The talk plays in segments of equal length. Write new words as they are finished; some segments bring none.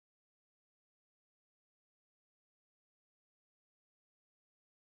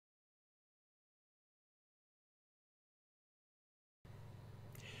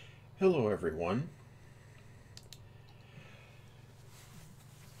Hello everyone.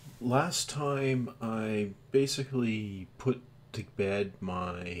 Last time I basically put to bed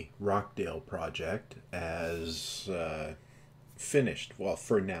my Rockdale project as finished, well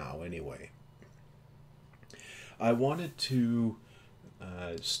for now anyway. I wanted to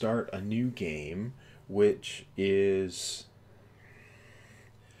start a new game which is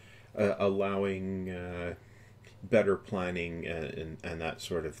allowing better planning and that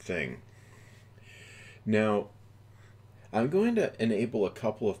sort of thing. Now, I'm going to enable a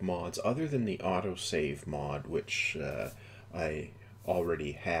couple of mods other than the autosave mod, which I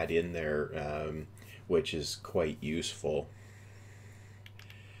already had in there, which is quite useful.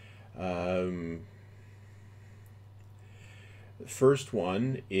 The first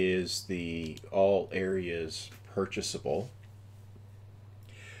one is the all areas purchasable.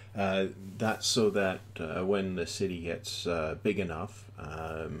 That's so that when the city gets big enough,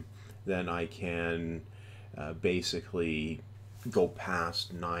 then I can basically go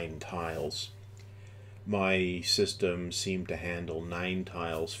past 9 tiles. My system seemed to handle 9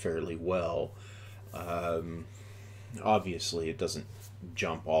 tiles fairly well. Obviously, it doesn't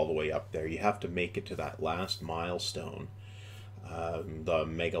jump all the way up there. You have to make it to that last milestone, the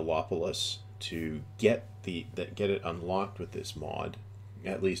Megalopolis, to get it unlocked with this mod.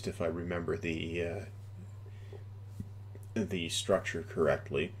 At least if I remember the structure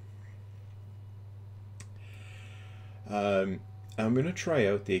correctly. I'm going to try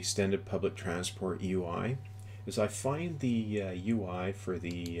out the extended public transport UI, as I find the UI for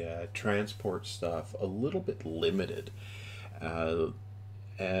the transport stuff a little bit limited. And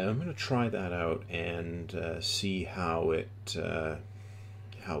I'm going to try that out and see how it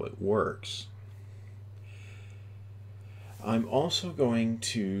works. I'm also going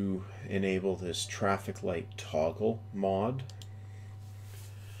to enable this traffic light toggle mod.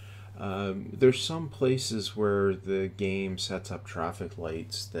 There's some places where the game sets up traffic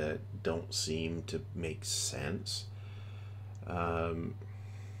lights that don't seem to make sense. Well,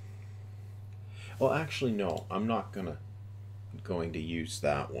 actually, no, I'm not going to use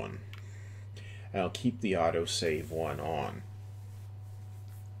that one. I'll keep the autosave one on.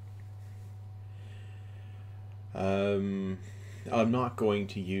 I'm not going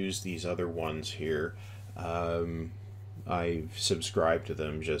to use these other ones here. I've subscribed to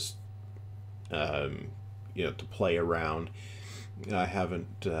them just to play around. I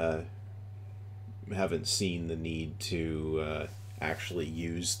haven't seen the need to actually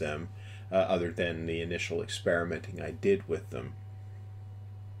use them, other than the initial experimenting I did with them.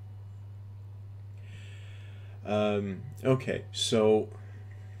 Okay, so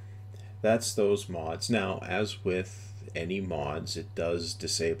that's those mods. Now, as with any mods, it does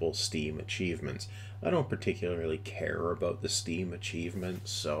disable Steam achievements. I don't particularly care about the Steam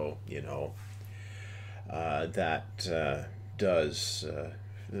achievements, so that doesn't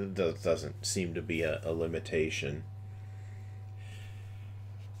seem to be a limitation.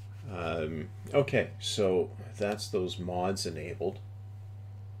 Okay, so that's those mods enabled.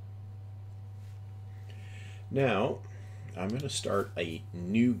 Now, I'm going to start a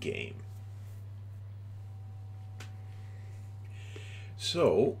new game.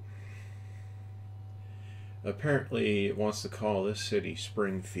 So, apparently it wants to call this city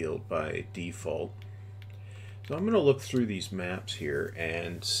Springfield by default. So I'm going to look through these maps here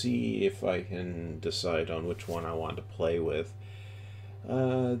and see if I can decide on which one I want to play with.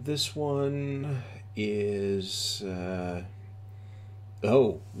 This one is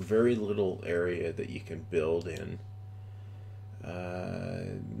very little area that you can build in.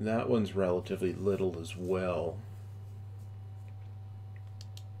 That one's relatively little as well.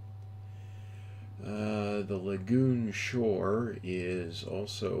 The lagoon shore is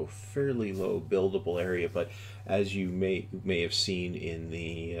also fairly low buildable area, but as you may have seen in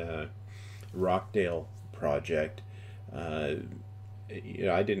the Rockdale project, I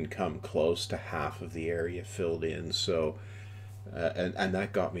didn't come close to half of the area filled in, so and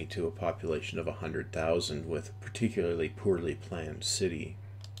that got me to a population of 100,000 with a particularly poorly planned city.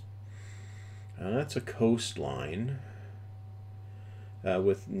 That's a coastline.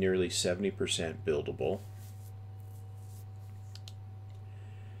 With nearly 70% buildable.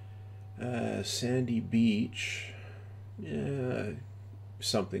 Sandy Beach,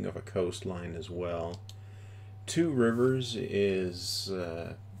 something of a coastline as well. Two Rivers is,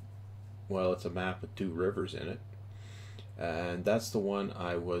 it's a map with 2 rivers in it. And that's the one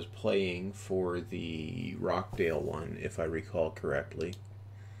I was playing for the Rockdale one, if I recall correctly.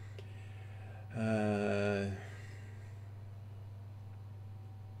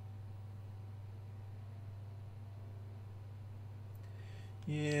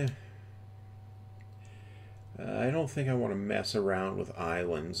 Yeah, I don't think I want to mess around with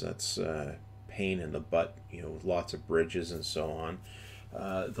islands. That's pain in the butt, with lots of bridges and so on.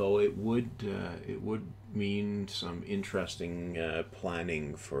 Though it would mean some interesting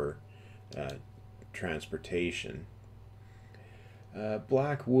planning for uh, transportation.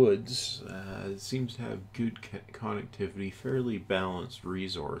 Black Woods seems to have good connectivity, fairly balanced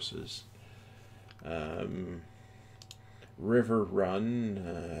resources. Um, River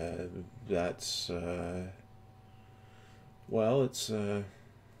Run, that's, well, it's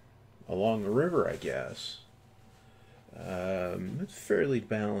along the river, I guess. It's fairly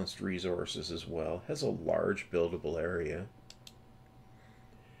balanced resources as well. Has a large buildable area.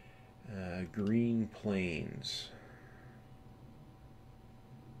 Green Plains.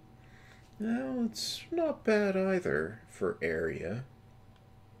 Well, it's not bad either for area.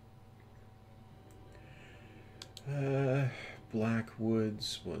 Black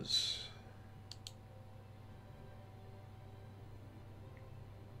Woods was...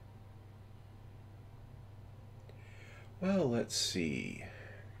 Well, let's see.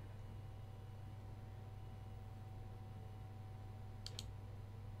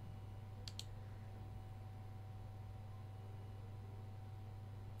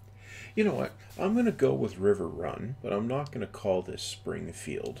 You know what? I'm going to go with River Run, but I'm not going to call this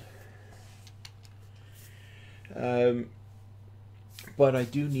Springfield. But I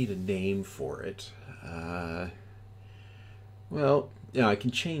do need a name for it. Well, yeah, I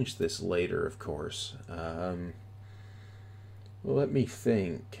can change this later, of course. Well, let me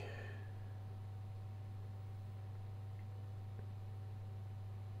think.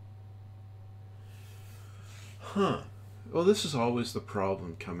 Huh. Well, this is always the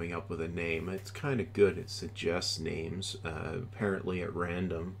problem coming up with a name. It's kind of good. It suggests names, apparently at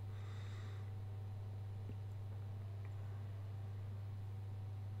random.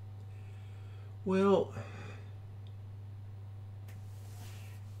 Well,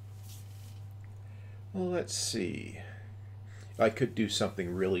 let's see. I could do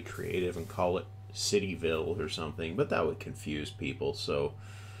something really creative and call it Cityville or something, but that would confuse people, so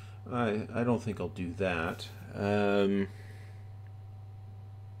I don't think I'll do that.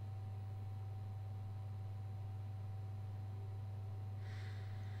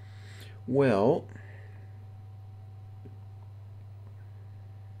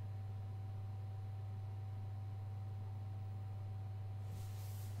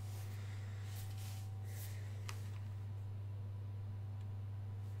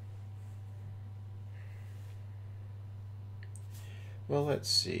 Well, let's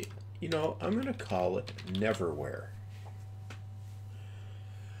see. I'm going to call it Neverwhere.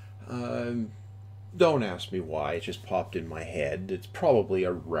 Don't ask me why, it just popped in my head. It's probably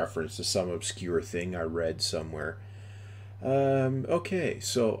a reference to some obscure thing I read somewhere. Okay,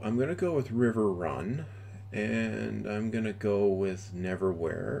 so I'm going to go with River Run, and I'm going to go with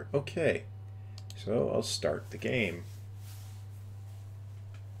Neverwhere. Okay, so I'll start the game.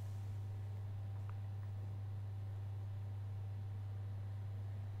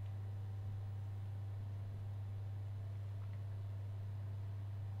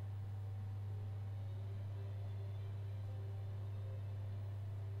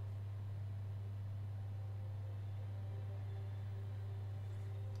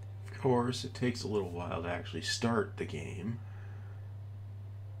 Of course, it takes a little while to actually start the game.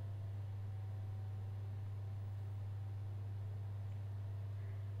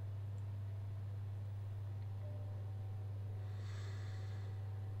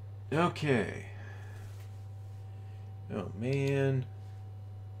 Okay. Oh man.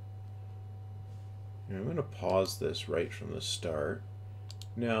 I'm going to pause this right from the start.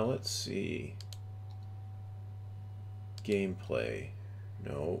 Now let's see. Gameplay.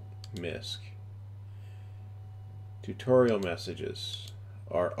 No. MISC. Tutorial messages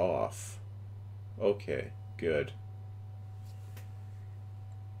are off. Okay, good.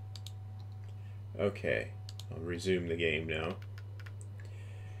 Okay, I'll resume the game now.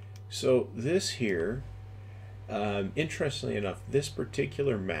 So this here, interestingly enough, this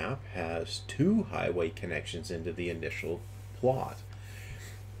particular map has 2 highway connections into the initial plot.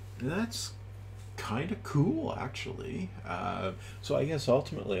 And that's kind of cool, actually. So I guess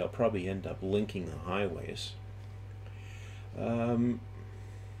ultimately I'll probably end up linking the highways.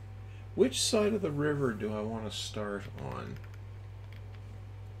 Which side of the river do I want to start on?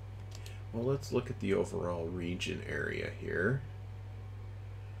 Well, let's look at the overall region area here.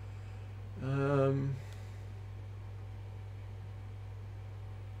 You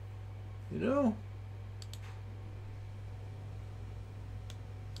know,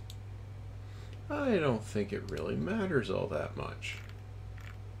 I don't think it really matters all that much.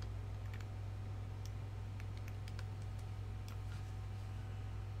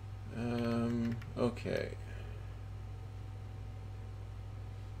 Okay.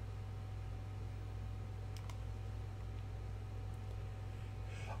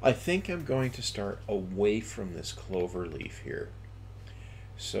 I think I'm going to start away from this clover leaf here.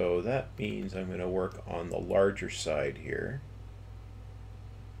 So that means I'm going to work on the larger side here.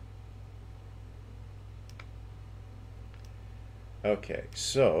 Okay,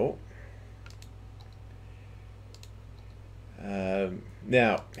 so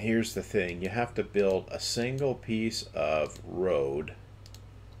now here's the thing. You have to build a single piece of road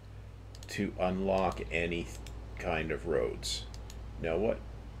to unlock any kind of roads. Now what?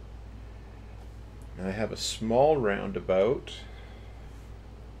 I have a small roundabout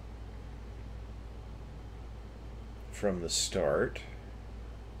from the start.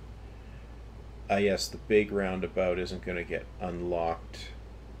 Yes, the big roundabout isn't going to get unlocked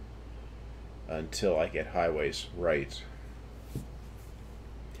until I get highways. Right.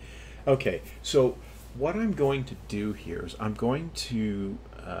 Okay, so what I'm going to do here is I'm going to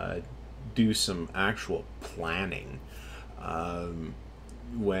do some actual planning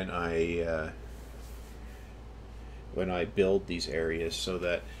when I build these areas, so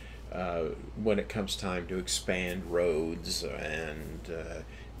that when it comes time to expand roads and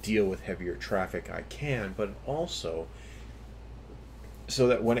deal with heavier traffic, I can, but also so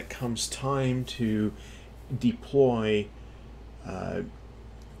that when it comes time to deploy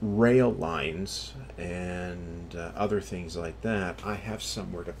rail lines and other things like that, I have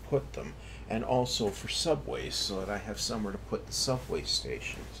somewhere to put them. And also for subways, so that I have somewhere to put the subway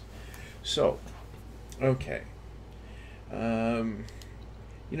stations. So, okay.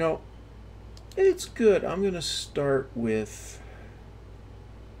 You know, it's good. I'm going to start with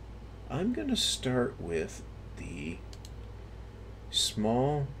the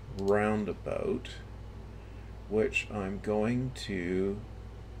small roundabout, which I'm going to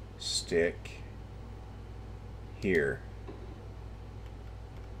stick here.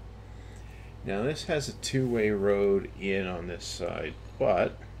 Now this has a two-way road in on this side,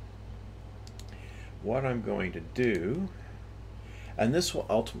 but what I'm going to do, and this will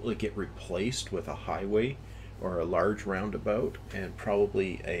ultimately get replaced with a highway or a large roundabout and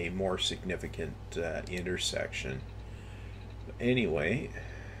probably a more significant intersection. Anyway,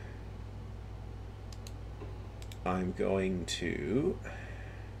 I'm going to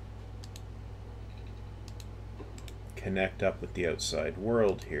connect up with the outside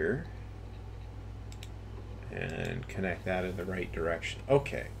world here and connect that in the right direction.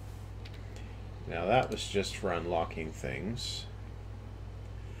 Okay. Now that was just for unlocking things.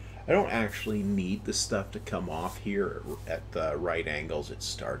 I don't actually need the stuff to come off here at the right angles it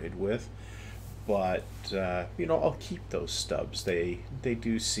started with, but you know, I'll keep those stubs. They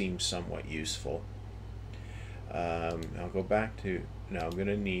do seem somewhat useful. I'll go back to, now I'm going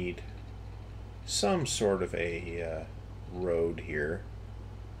to need some sort of a road here,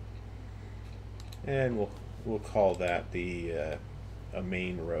 and we'll call that the a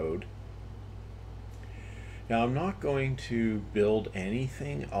main road. Now I'm not going to build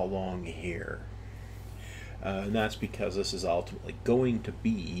anything along here, and that's because this is ultimately going to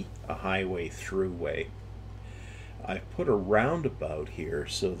be a highway throughway. I've put a roundabout here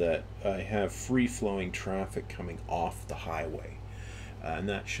so that I have free-flowing traffic coming off the highway, and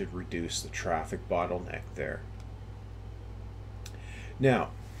that should reduce the traffic bottleneck there. Now,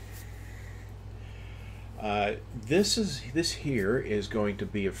 this here is going to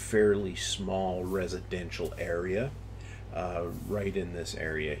be a fairly small residential area, right in this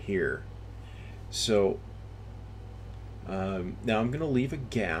area here. So now I'm going to leave a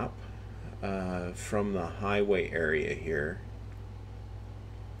gap from the highway area here.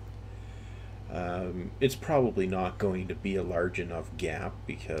 It's probably not going to be a large enough gap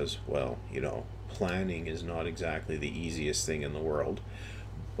because, well, you know, planning is not exactly the easiest thing in the world.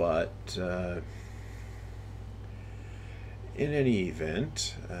 But in any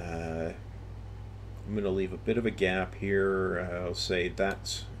event, I'm going to leave a bit of a gap here. I'll say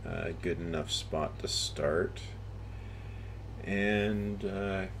that's a good enough spot to start.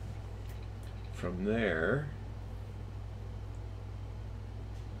 And from there,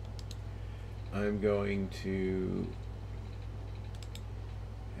 I'm going to,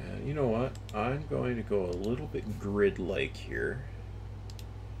 you know what, I'm going to go a little bit grid-like here.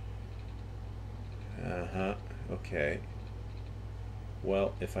 Okay.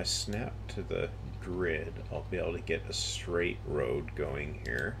 Well, if I snap to the grid, I'll be able to get a straight road going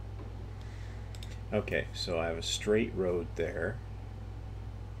here. Okay, so I have a straight road there.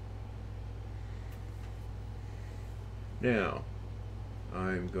 Now,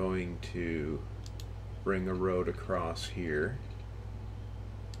 I'm going to bring a road across here.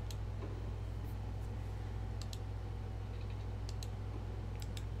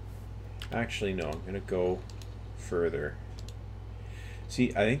 Actually, no, I'm going to go further.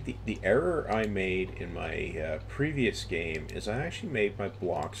 See, I think the error I made in my previous game is I actually made my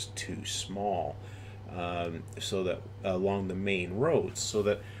blocks too small, so that along the main roads, so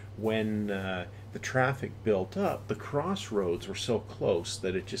that when the traffic built up, the crossroads were so close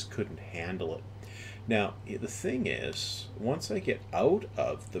that it just couldn't handle it. Now, the thing is, once I get out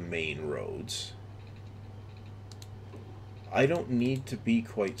of the main roads, I don't need to be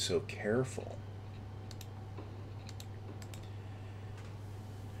quite so careful.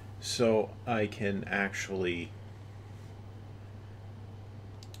 So I can actually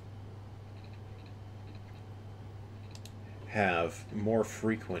have more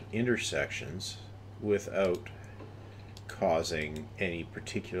frequent intersections without causing any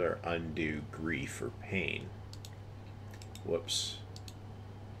particular undue grief or pain. Whoops.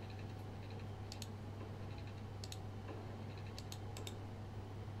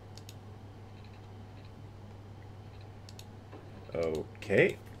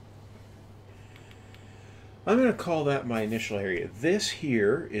 Okay. I'm going to call that my initial area. This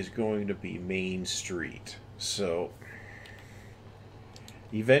here is going to be Main Street. So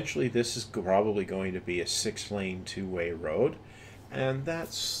eventually this is probably going to be a 6-lane two-way road. And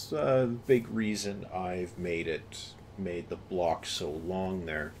that's a big reason I've made the block so long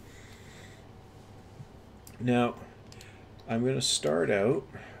there. Now, I'm going to start out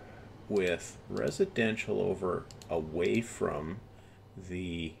with residential over away from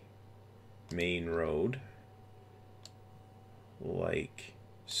the main road, like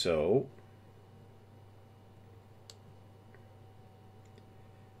so.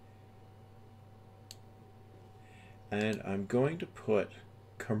 And I'm going to put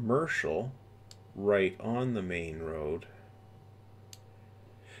commercial right on the main road.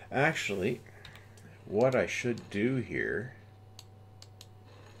 Actually, what I should do here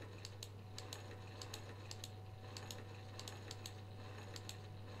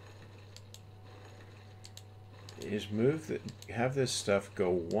is have this stuff go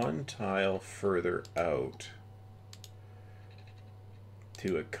one tile further out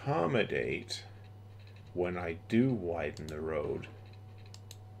to accommodate when I do widen the road.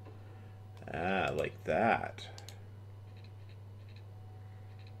 Like that.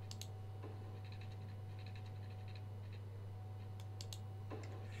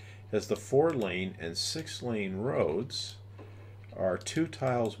 As the 4-lane and 6-lane roads are 2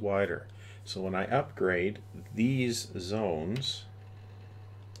 tiles wider. So when I upgrade, these zones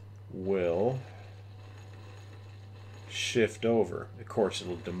will shift over. Of course,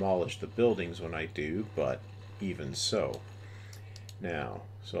 it'll demolish the buildings when I do, but even so. Now,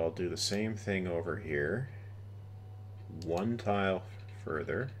 so I'll do the same thing over here. 1 tile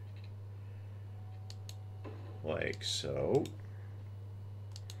further, like so.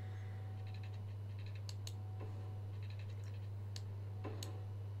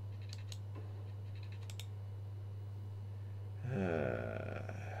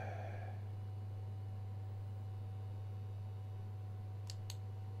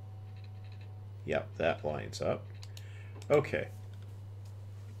 Yep, that lines up. Okay.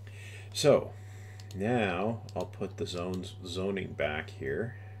 So now I'll put the zoning back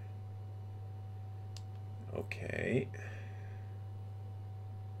here. Okay.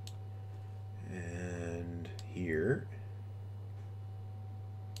 And here.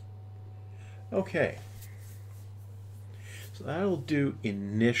 Okay. So that'll do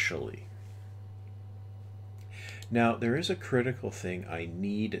initially. Now, there is a critical thing I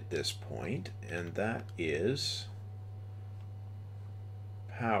need at this point, and that is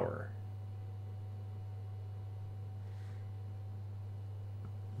power.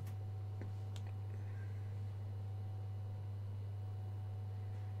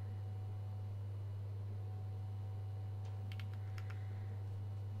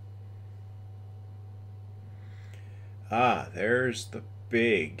 There's the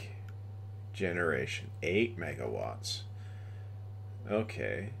big generation, 8 megawatts.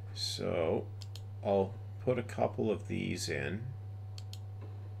 Okay, so I'll put a couple of these in.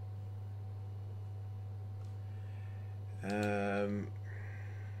 I'm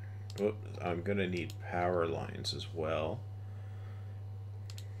going to need power lines as well.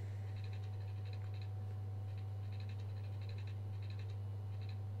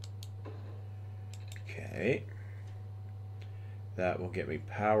 Okay. That will get me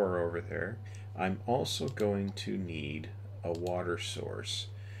power over there. I'm also going to need a water source.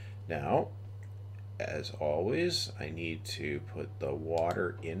 Now, as always, I need to put the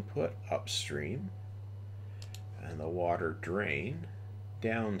water input upstream and the water drain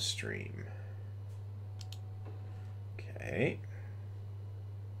downstream. Okay.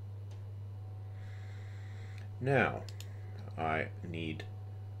 Now, I need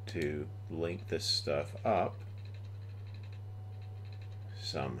to link this stuff up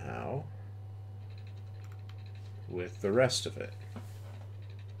somehow with the rest of it.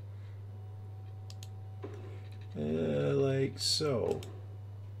 Like so.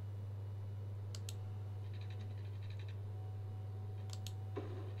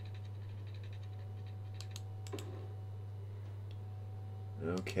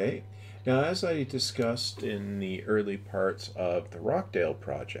 Okay. Now, as I discussed in the early parts of the Rockdale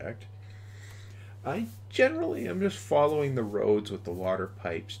project, I generally am just following the roads with the water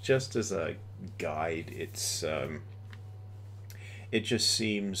pipes just as a guide. It just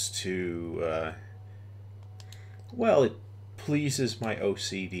seems to well, it pleases my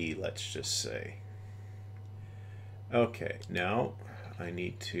OCD, let's just say. Okay, now I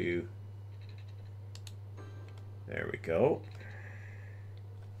need to, there we go.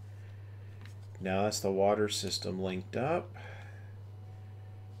 Now that's the water system linked up.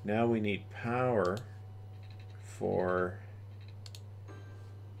 Now we need power for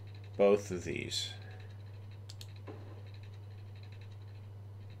both of these.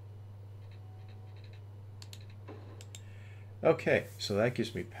 Okay, so that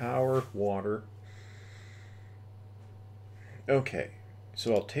gives me power, water. Okay,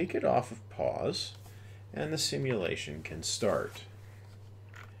 so I'll take it off of pause and the simulation can start.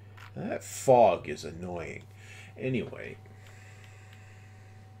 That fog is annoying. Anyway.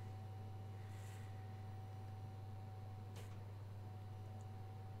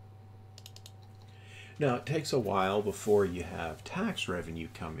 Now, it takes a while before you have tax revenue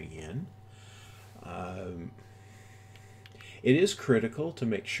coming in. It is critical to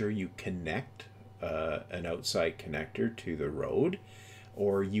make sure you connect an outside connector to the road,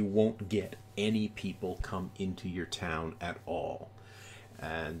 or you won't get any people come into your town at all.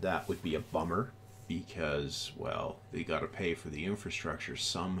 And that would be a bummer because, well, they got to pay for the infrastructure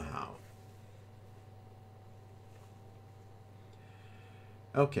somehow.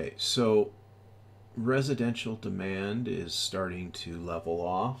 Okay, so residential demand is starting to level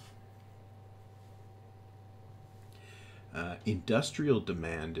off. Industrial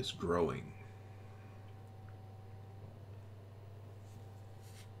demand is growing.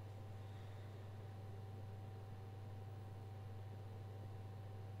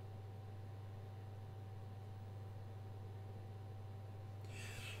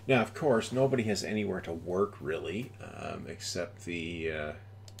 Now, of course, nobody has anywhere to work really, except the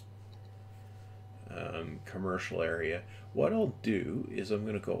commercial area. What I'll do is I'm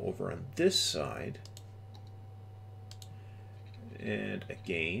going to go over on this side, and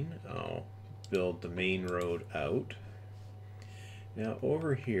again, I'll build the main road out. Now,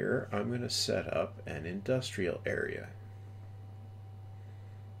 over here, I'm going to set up an industrial area.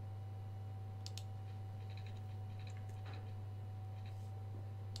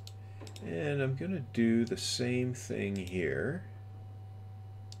 And I'm going to do the same thing here.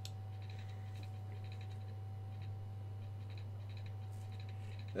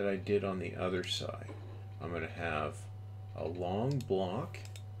 That I did on the other side. I'm going to have a long block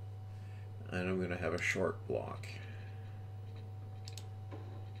and I'm going to have a short block.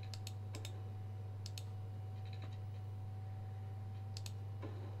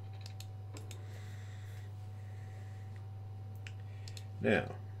 Now,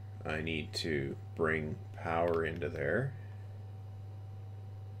 I need to bring power into there.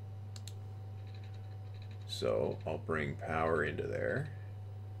 So I'll bring power into there.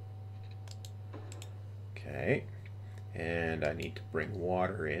 Okay, and I need to bring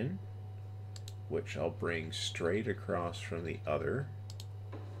water in, which I'll bring straight across from the other.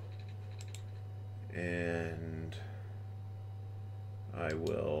 And I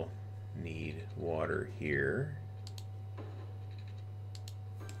will need water here.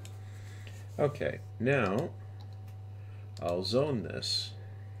 Okay, now I'll zone this.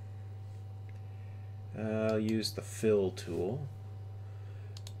 I'll use the fill tool.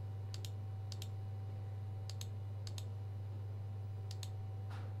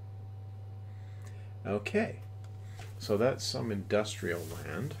 Okay, so that's some industrial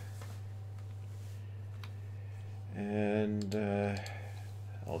land. And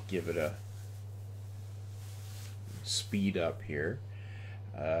I'll give it a speed up here.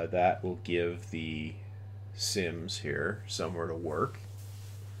 That will give the Sims here somewhere to work.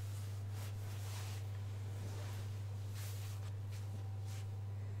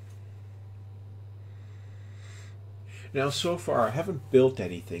 Now, so far, I haven't built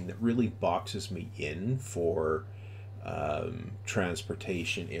anything that really boxes me in for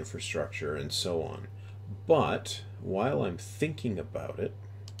transportation, infrastructure, and so on. But while I'm thinking about it,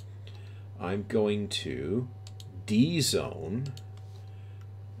 I'm going to D zone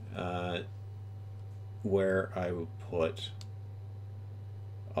where I would put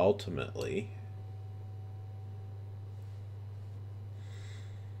ultimately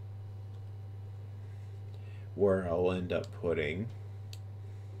where I'll end up putting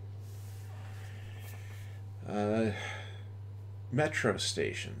metro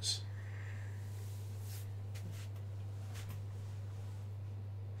stations.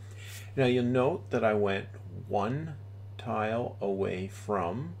 Now you'll note that I went one tile away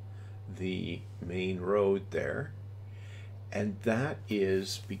from the main road there, and that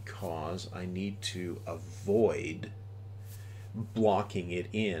is because I need to avoid blocking it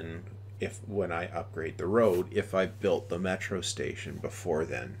in when I upgrade the road if I built the metro station before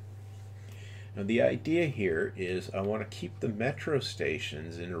then. Now the idea here is I want to keep the metro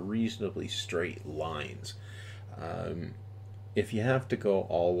stations in reasonably straight lines. If you have to go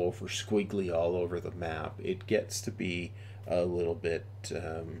all over, squiggly all over the map, it gets to be a little bit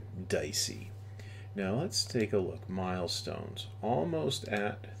dicey. Now let's take a look. Milestones. Almost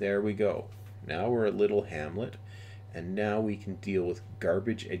at, there we go. Now we're a little hamlet, and now we can deal with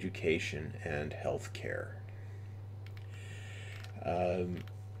garbage education and health care.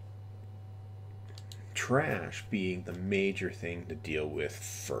 Trash being the major thing to deal with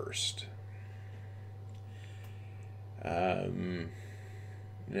first.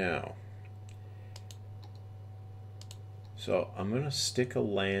 Now, so I'm going to stick a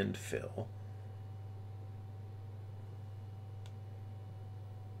landfill.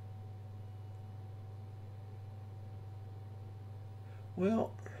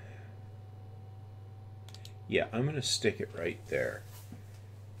 Well, yeah, I'm going to stick it right there.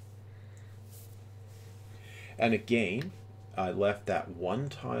 And again, I left that one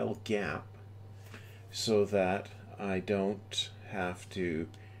tile gap so that I don't have to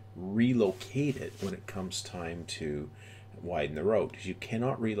relocate it when it comes time to widen the road, because you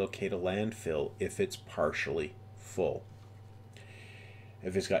cannot relocate a landfill if it's partially full,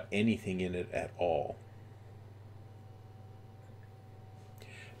 if it's got anything in it at all.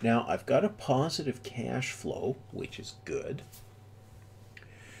 Now I've got a positive cash flow, which is good.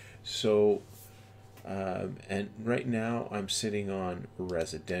 So and right now I'm sitting on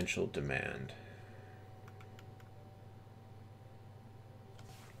residential demand.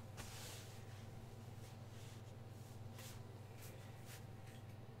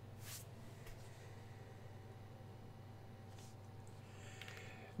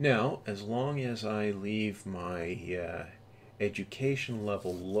 Now, as long as I leave my education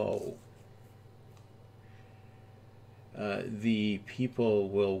level low, the people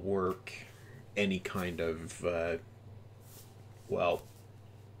will work any kind of, well,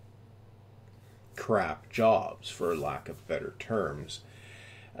 crap jobs, for lack of better terms,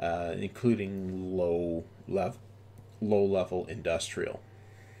 including low level industrial.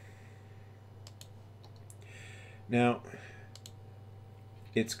 Now,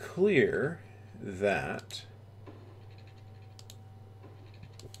 it's clear that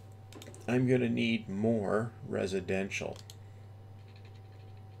I'm going to need more residential.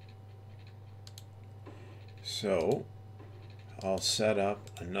 So I'll set up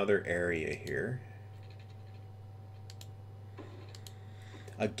another area here.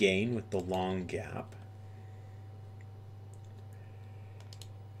 Again with the long gap.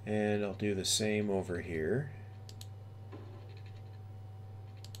 And I'll do the same over here.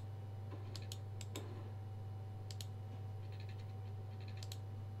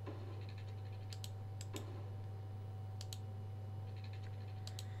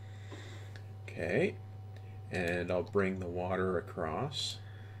 Okay, and I'll bring the water across.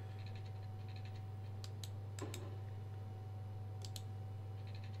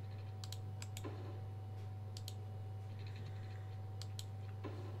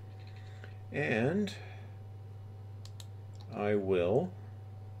 And I will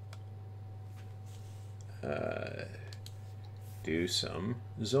do some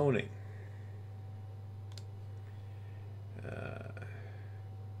zoning.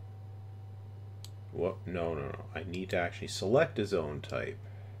 Whoop, no. I need to actually select a zone type.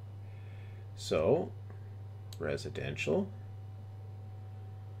 So, residential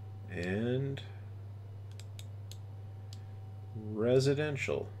and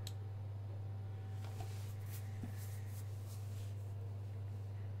residential.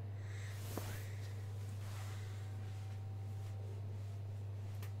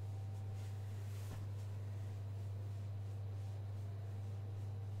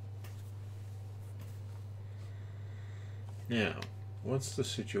 Now, what's the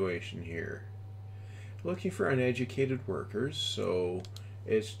situation here? Looking for uneducated workers, so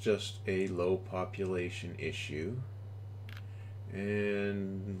It's just a low population issue.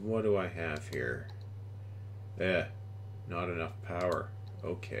 And what do I have here? Not enough power.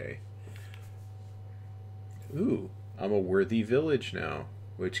 Okay. Ooh, I'm a worthy village now,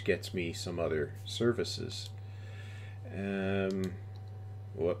 which gets me some other services.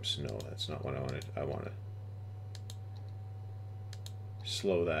 Whoops, no, that's not what I wanted. I want to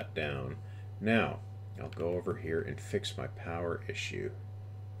slow that down. Now, I'll go over here and fix my power issue.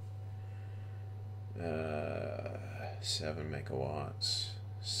 7 megawatts.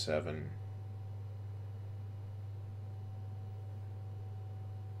 7.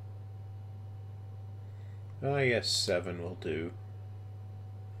 I guess 7 will do.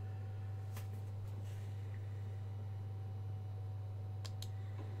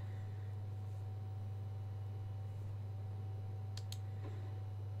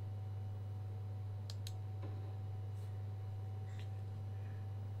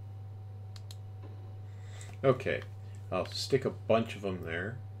 Okay, I'll stick a bunch of them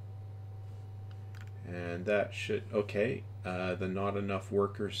there. And that should, okay, the not enough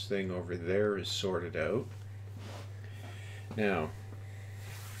workers thing over there is sorted out. Now,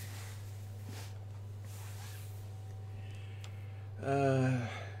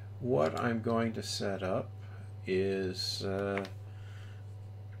 what I'm going to set up is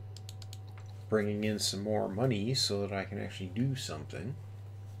bringing in some more money so that I can actually do something.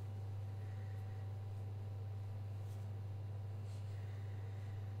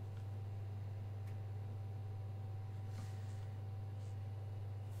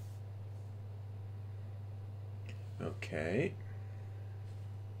 Okay.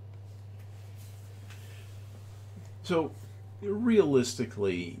 So,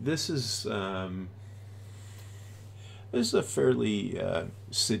 realistically, this is a fairly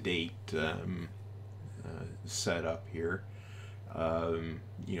sedate setup here. You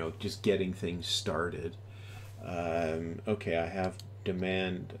know, just getting things started. Okay, I have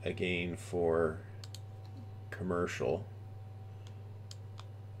demand again for commercial.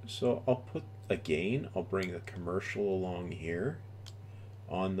 So I'll put again, I'll bring the commercial along here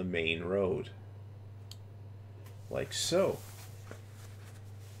on the main road. Like so.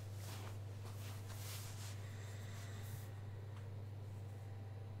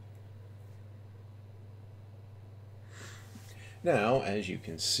 Now, as you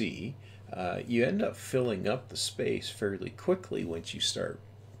can see, you end up filling up the space fairly quickly once you start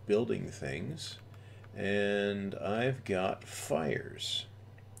building things. And I've got fires.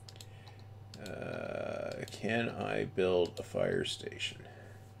 Can I build a fire station?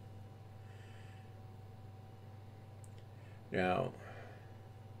 Now,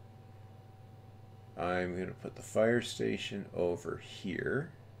 I'm going to put the fire station over here.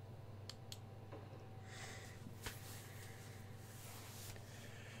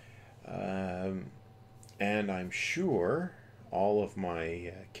 And I'm sure all of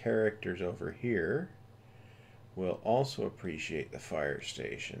my characters over here will also appreciate the fire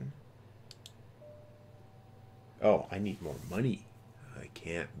station. Oh, I need more money. I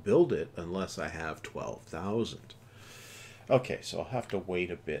can't build it unless I have 12,000. Okay, so I'll have to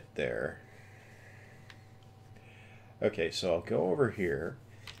wait a bit there. Okay, so I'll go over here.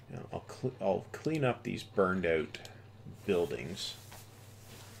 Now I'll clean up these burned out buildings.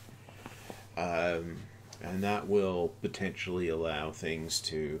 And that will potentially allow things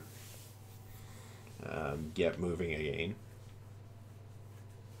to get moving again.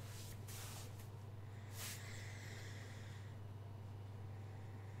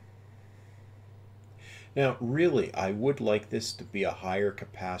 Now, really, I would like this to be a higher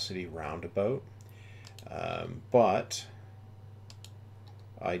capacity roundabout, but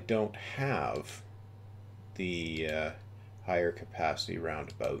I don't have the higher capacity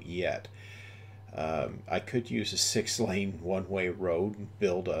roundabout yet. I could use a 6-lane one-way road and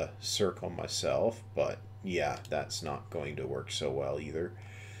build a circle myself, but yeah, that's not going to work so well either.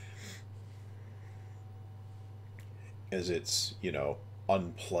 As it's, you know,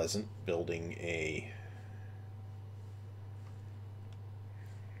 unpleasant building a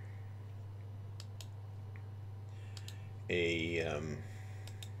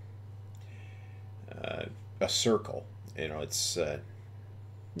circle. You know, it's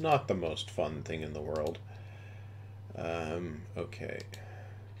not the most fun thing in the world. Okay.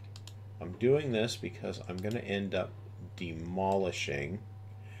 I'm doing this because I'm going to end up demolishing.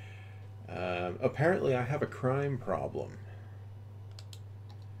 Apparently I have a crime problem.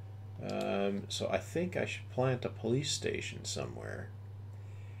 So I think I should plant a police station somewhere.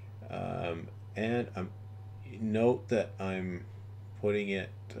 And note that I'm putting it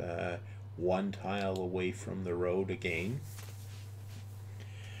one tile away from the road again.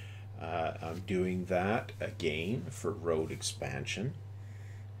 I'm doing that again for road expansion.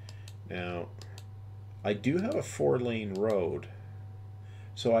 Now, I do have a 4-lane road,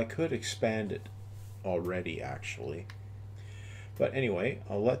 so I could expand it already, actually. But anyway,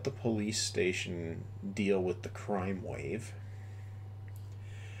 I'll let the police station deal with the crime wave.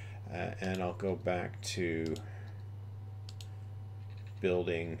 And I'll go back to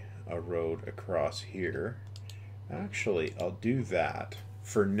building a road across here. Actually, I'll do that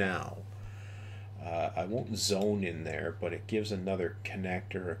for now. I won't zone in there, but it gives another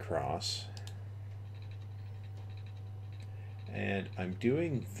connector across. And I'm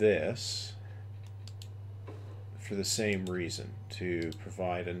doing this for the same reason, to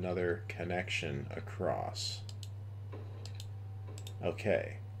provide another connection across.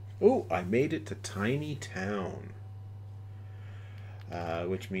 Okay. Oh, I made it to Tiny Town,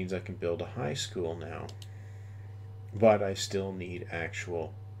 which means I can build a high school now. But I still need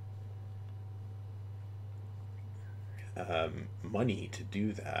actual money to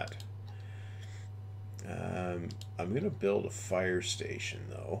do that. I'm going to build a fire station,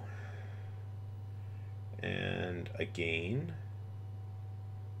 though. And again,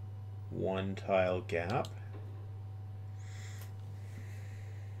 1 tile gap.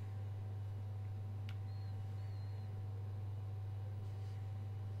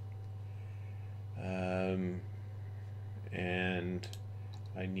 And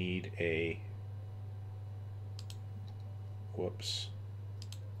I need a, whoops,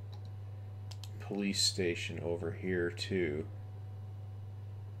 police station over here too.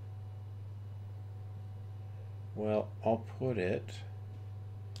 Well, I'll put it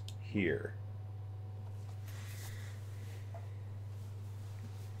here.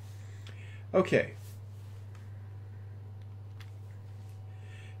 Okay.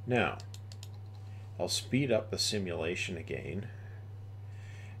 Now, I'll speed up the simulation again.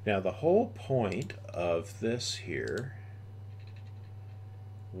 Now, the whole point of this here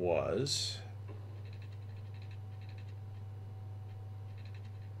was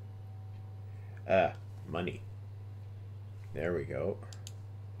money. There we go.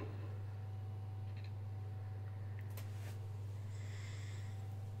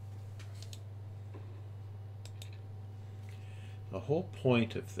 The whole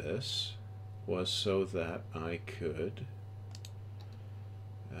point of this was so that I could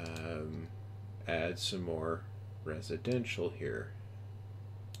add some more residential here.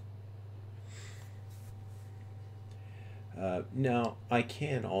 Now, I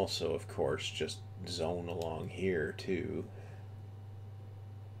can also, of course, just zone along here too,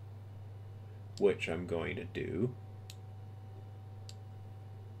 which I'm going to do.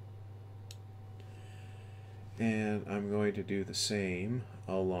 And I'm going to do the same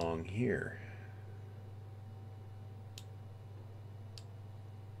along here.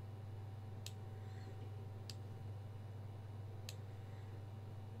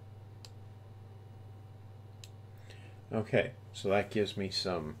 Okay, so that gives me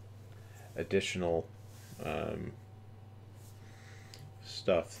some additional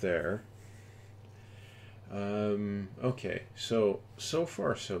stuff there. Okay, so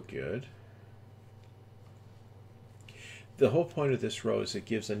far so good. The whole point of this row is it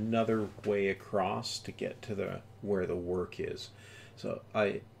gives another way across to get to where the work is. So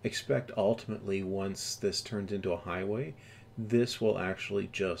I expect ultimately, once this turns into a highway, this will actually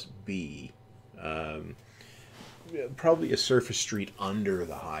just be probably a surface street under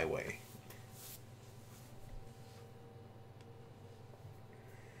the highway.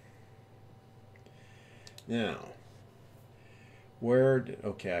 Now,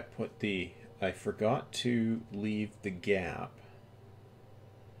 okay, I forgot to leave the gap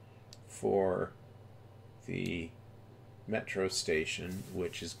for the metro station,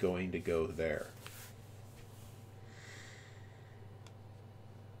 which is going to go there.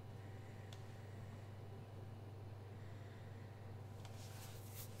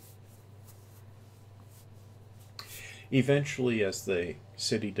 Eventually, as the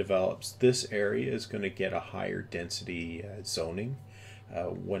city develops, this area is going to get a higher density zoning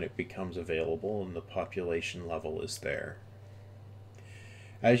when it becomes available and the population level is there.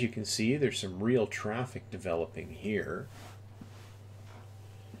 As you can see, there's some real traffic developing here.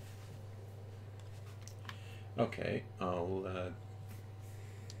 Okay, I'll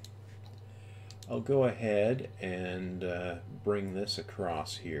go ahead and bring this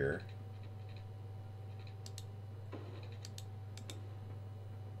across here.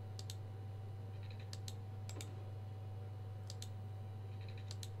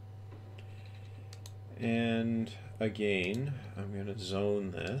 And again, I'm going to zone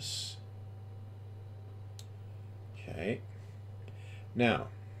this. Okay. Now,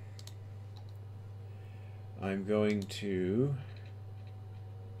 I'm going to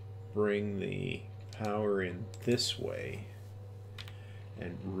bring the power in this way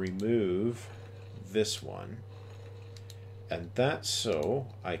and remove this one, and that's so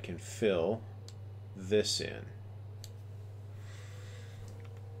I can fill this in.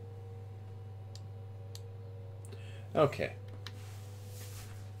 Okay.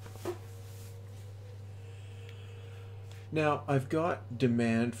 Now I've got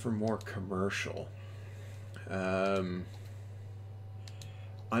demand for more commercial.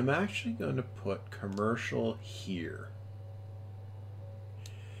 I'm actually going to put commercial here.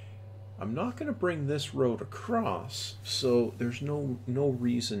 I'm not going to bring this road across, so there's no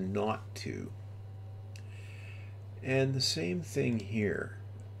reason not to. And the same thing here.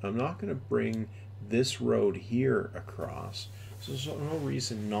 I'm not going to bring this road here across, so there's no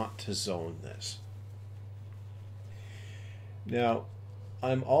reason not to zone this. Now,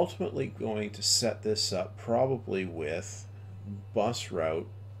 I'm ultimately going to set this up probably with bus route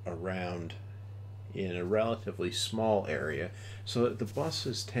around in a relatively small area so that the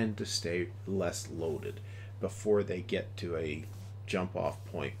buses tend to stay less loaded before they get to a jump off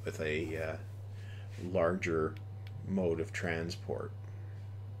point with a larger mode of transport.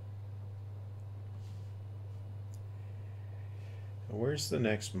 Where's the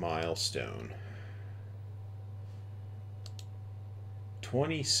next milestone?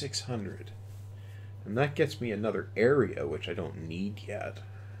 2,600. And that gets me another area, which I don't need yet.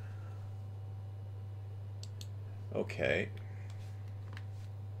 Okay.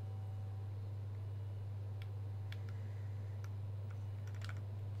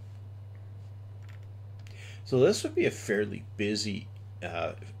 So this would be a fairly busy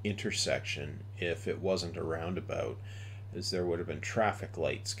intersection if it wasn't a roundabout, as there would have been traffic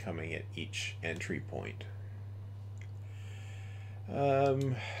lights coming at each entry point.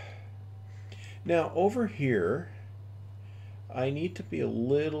 Now over here, I need to be a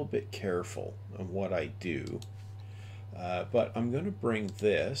little bit careful on what I do, but I'm going to bring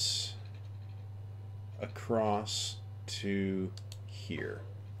this across to here.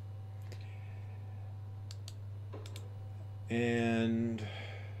 And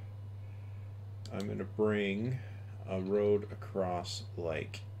I'm going to bring a road across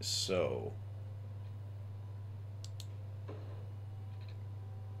like so.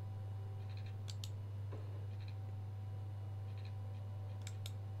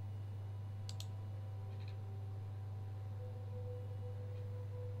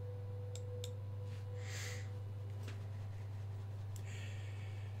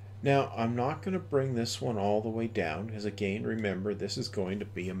 Now, I'm not going to bring this one all the way down, because again, remember, this is going to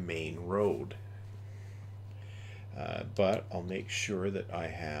be a main road. But I'll make sure that I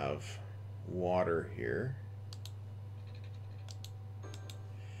have water here.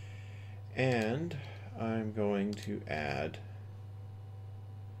 And I'm going to add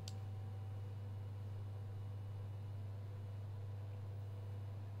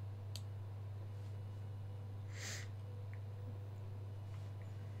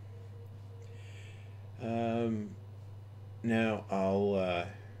now I'll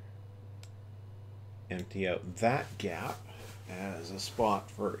empty out that gap as a spot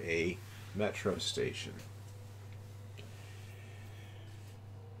for a metro station.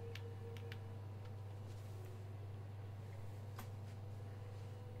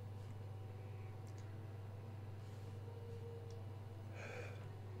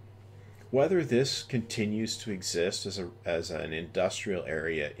 Whether this continues to exist as an industrial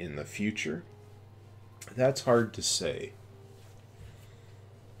area in the future, that's hard to say.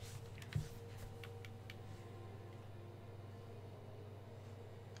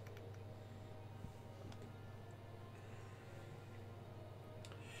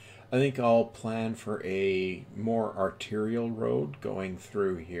 I think I'll plan for a more arterial road going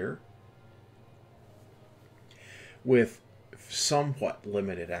through here with somewhat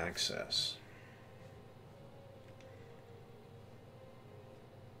limited access.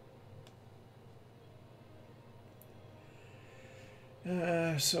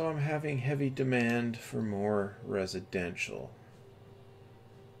 So I'm having heavy demand for more residential.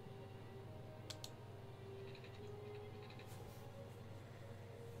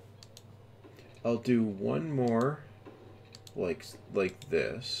 I'll do one more like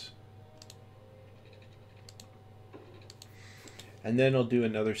this. And then I'll do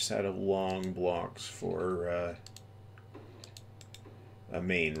another set of long blocks for a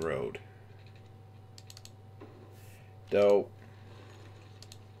main road. Though,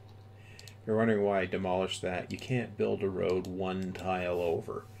 if you're wondering why I demolished that, you can't build a road one tile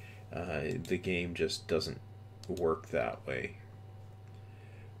over. The game just doesn't work that way.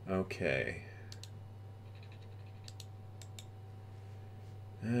 Okay.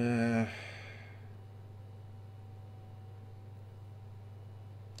 Uh,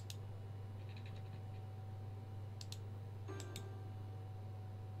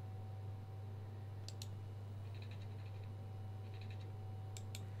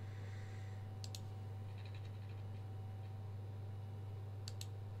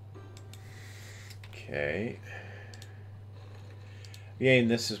 okay. Again,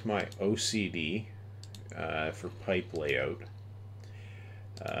 this is my OCD for pipe layout.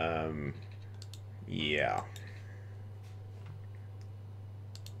 Yeah.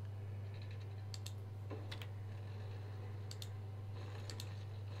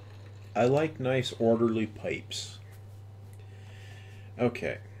 I like nice orderly pipes.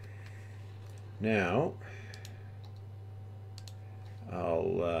 Okay. Now,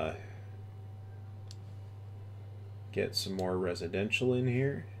 I'll get some more residential in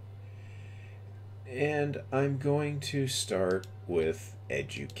here. And I'm going to start with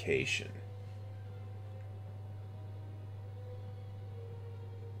education.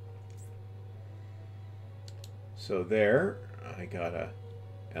 So there, I got a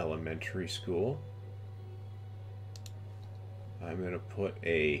elementary school. I'm going to put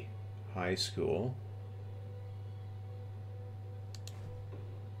a high school.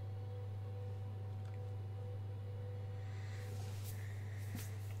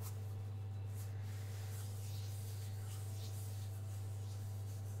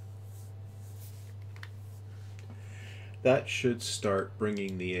 That should start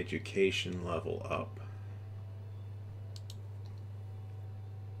bringing the education level up.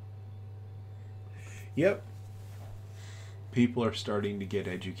 Yep, people are starting to get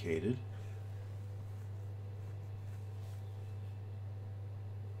educated.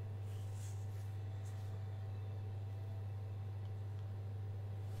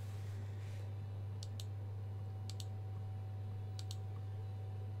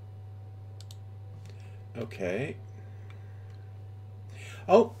 Okay.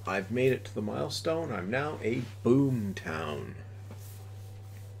 Oh, I've made it to the milestone. I'm now a boom town.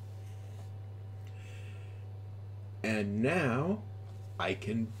 And now I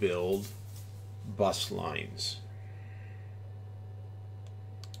can build bus lines.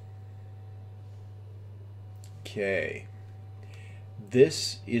 Okay.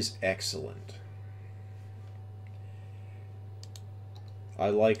 This is excellent. I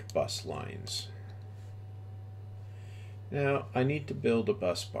like bus lines. Now, I need to build a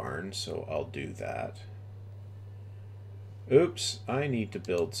bus barn, so I'll do that. Oops, I need to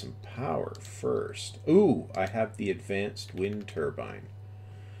build some power first. Ooh, I have the advanced wind turbine.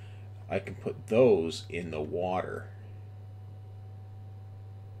 I can put those in the water.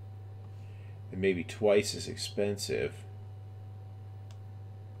 They may be twice as expensive,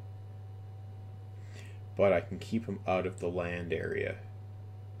 but I can keep them out of the land area.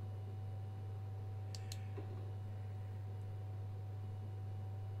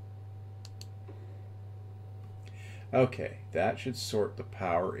 Okay, that should sort the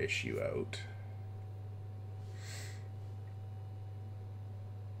power issue out.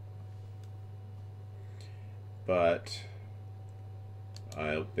 But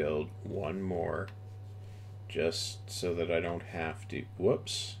I'll build one more just so that I don't have to.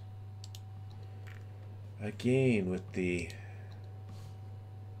 Whoops. Again with the...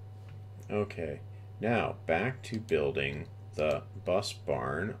 Okay, now back to building the bus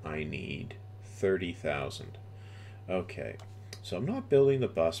barn. I need 30,000. Okay, so I'm not building the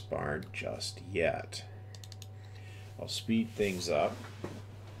bus barn just yet. I'll speed things up,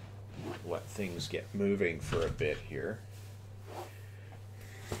 let things get moving for a bit here.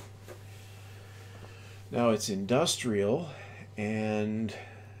 Now it's industrial and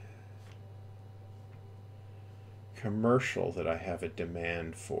commercial that I have a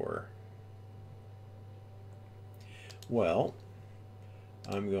demand for. Well,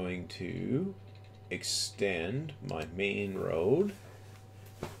 I'm going to extend my main road.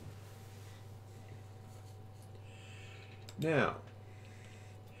 Now,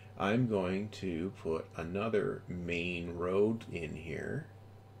 I'm going to put another main road in here.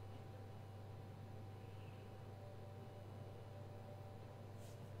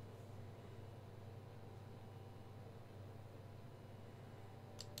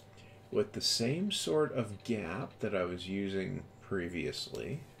 With the same sort of gap that I was using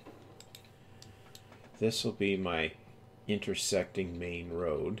previously. This will be my intersecting main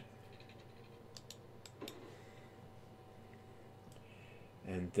road.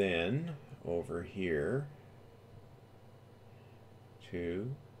 And then over here,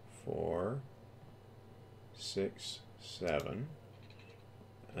 2, 4, 6, 7,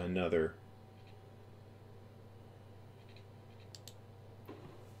 another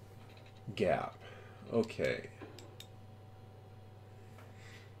gap. Okay.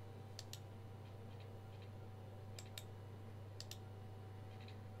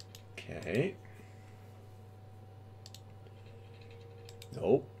 Okay.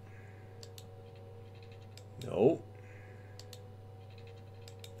 Nope. Nope.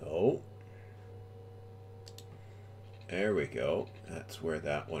 Nope. There we go. That's where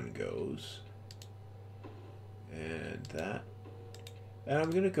that one goes. And that. And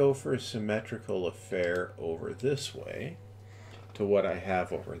I'm going to go for a symmetrical affair over this way to what I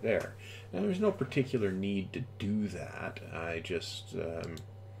have over there. Now, there's no particular need to do that. I just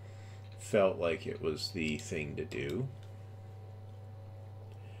felt like it was the thing to do.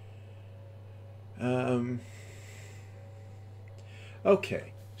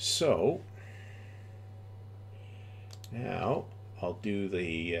 Okay, so now I'll do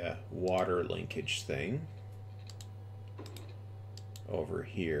the water linkage thing over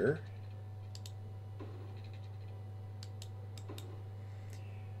here.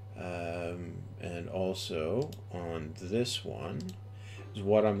 And also on this one, is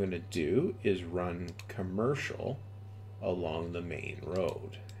what I'm going to do is run commercial along the main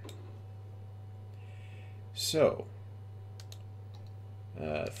road. So,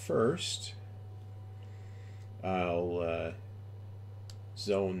 first, I'll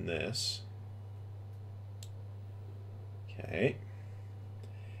zone this. Okay.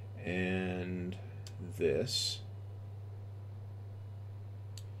 And this.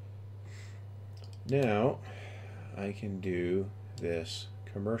 Now, I can do this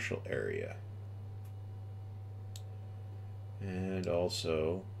commercial area. And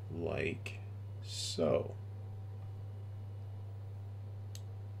also like so.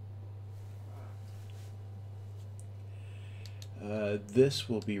 This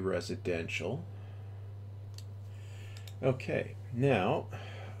will be residential. Okay, now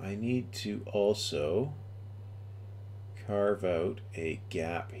I need to also carve out a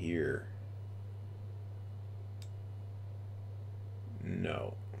gap here.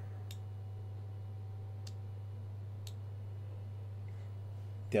 No.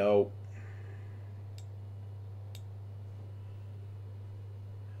 Dope.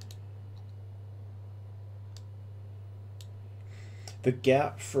 The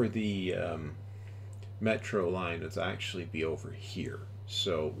gap for the metro line is actually be over here.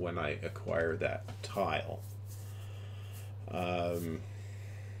 So when I acquire that tile, oh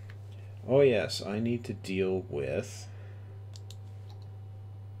yes, I need to deal with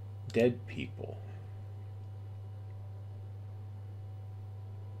dead people.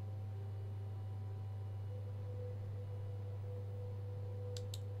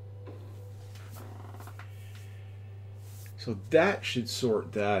 So that should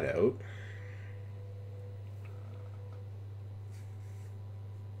sort that out.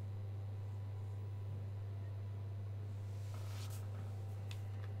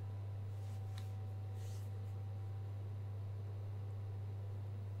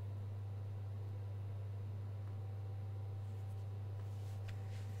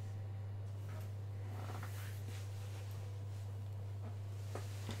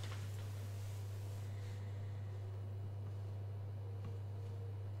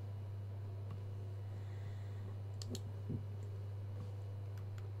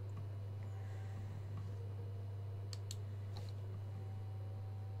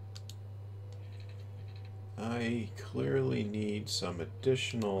 I clearly need some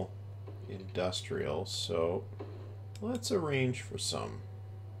additional industrial, so let's arrange for some.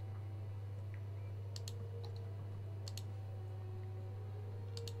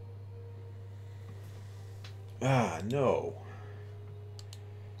 Ah, no.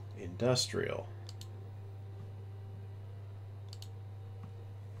 Industrial.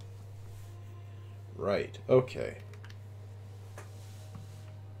 Right, okay.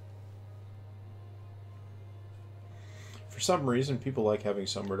 For some reason, people like having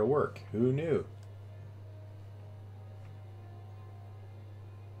somewhere to work. Who knew?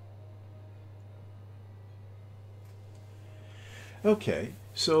 Okay,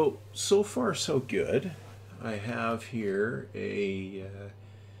 so far so good. I have here a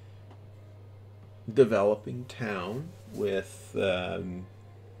developing town with a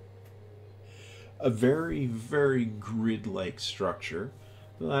very, very grid-like structure.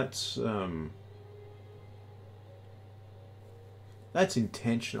 That's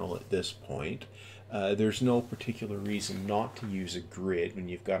intentional at this point. There's no particular reason not to use a grid when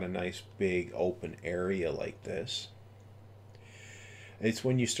you've got a nice big open area like this. It's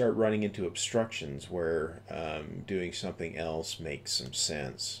when you start running into obstructions where doing something else makes some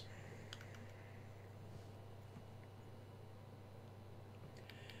sense.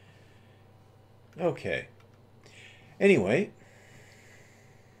 Okay. Anyway,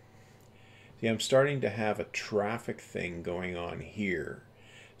 see, I'm starting to have a traffic thing going on here.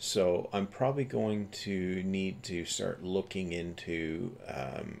 So I'm probably going to need to start looking into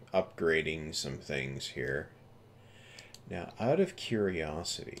upgrading some things here. Now, out of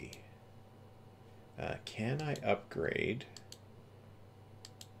curiosity, can I upgrade?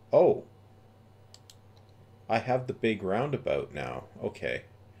 Oh, I have the big roundabout now. Okay.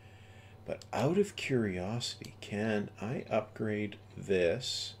 But out of curiosity, can I upgrade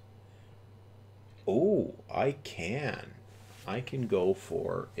this? Oh, I can. I can go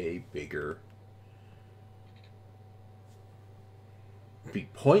for a bigger. It'd be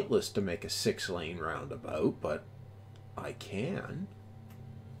pointless to make a 6-lane roundabout, but I can.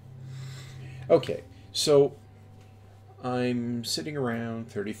 Okay, so I'm sitting around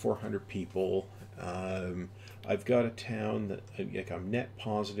 3,400 people. I've got a town that like I'm net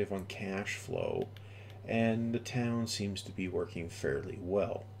positive on cash flow, and the town seems to be working fairly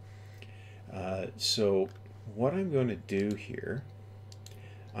well. So what I'm going to do here,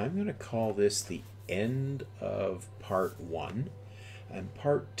 I'm going to call this the end of part 1. And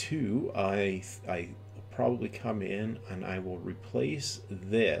part 2, I will probably come in and I will replace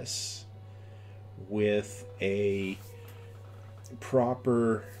this with a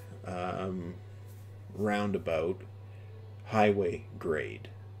proper roundabout highway grade.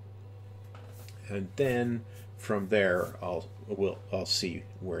 And then from there I'll see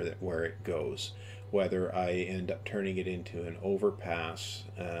where it goes, whether I end up turning it into an overpass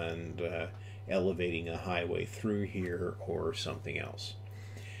and elevating a highway through here or something else.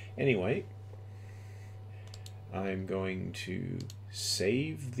 Anyway, I'm going to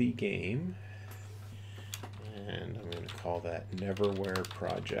save the game, and I'm going to call that Neverwhere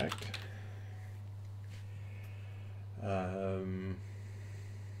project.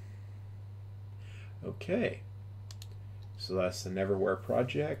 Okay, so that's the Neverwhere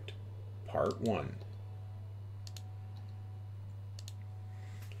project, part 1.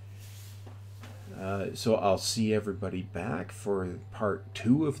 So I'll see everybody back for part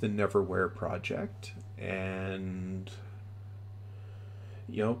 2 of the Neverwhere project, and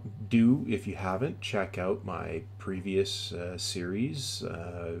do, if you haven't, check out my previous series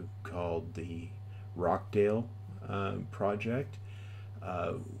called the Rockdale project,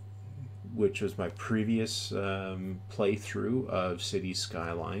 which was my previous playthrough of City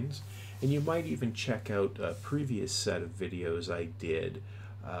Skylines. And you might even check out a previous set of videos I did,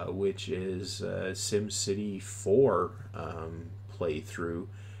 which is SimCity 4 playthrough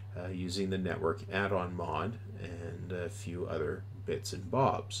using the network add-on mod and a few other bits and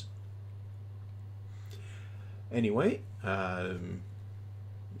bobs. Anyway,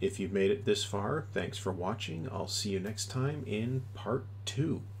 if you've made it this far, thanks for watching. I'll see you next time in part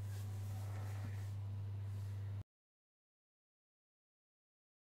 2.